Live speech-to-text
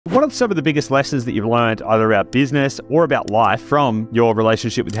What are some of the biggest lessons that you've learned either about business or about life from your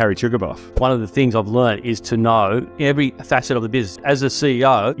relationship with Harry Triguboff? One of the things I've learned is to know every facet of the business. As a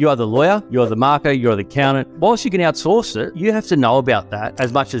CEO, you are the lawyer, you're the marketer, you're the accountant. Whilst you can outsource it, you have to know about that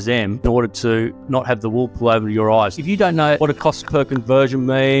as much as them in order to not have the wool pull over your eyes. If you don't know what a cost per conversion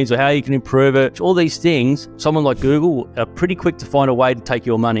means or how you can improve it, all these things, someone like Google are pretty quick to find a way to take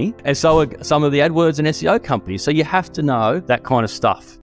your money. And so are some of the AdWords and SEO companies. So you have to know that kind of stuff.